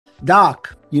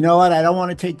Doc, you know what? I don't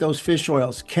want to take those fish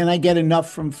oils. Can I get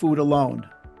enough from food alone?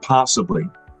 Possibly.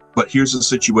 But here's the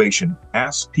situation.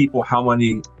 Ask people how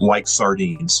many like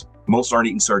sardines. Most aren't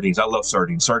eating sardines. I love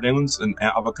sardines. Sardines and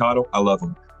avocado, I love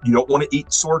them. You don't want to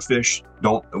eat swordfish.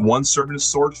 One serving of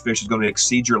swordfish is going to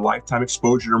exceed your lifetime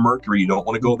exposure to mercury. You don't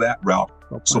want to go that route.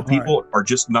 So people are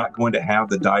just not going to have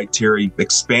the dietary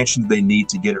expansion they need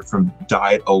to get it from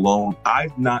diet alone.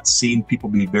 I've not seen people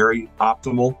be very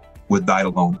optimal with diet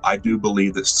alone. I do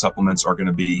believe that supplements are going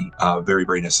to be very,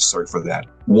 very necessary for that.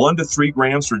 1 to 3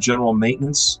 grams for general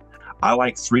maintenance. I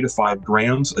like 3 to 5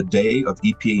 grams a day of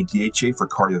EPA and DHA for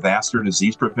cardiovascular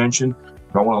disease prevention.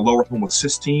 If I want to lower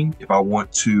homocysteine, if I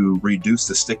want to reduce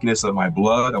the stickiness of my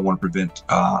blood, I want to prevent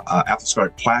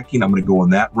atherosclerotic plaquing, I'm going to go in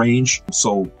that range.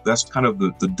 So that's kind of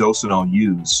the dose that I'll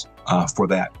use for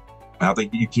that. I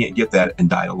think you can't get that in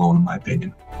diet alone, in my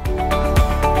opinion.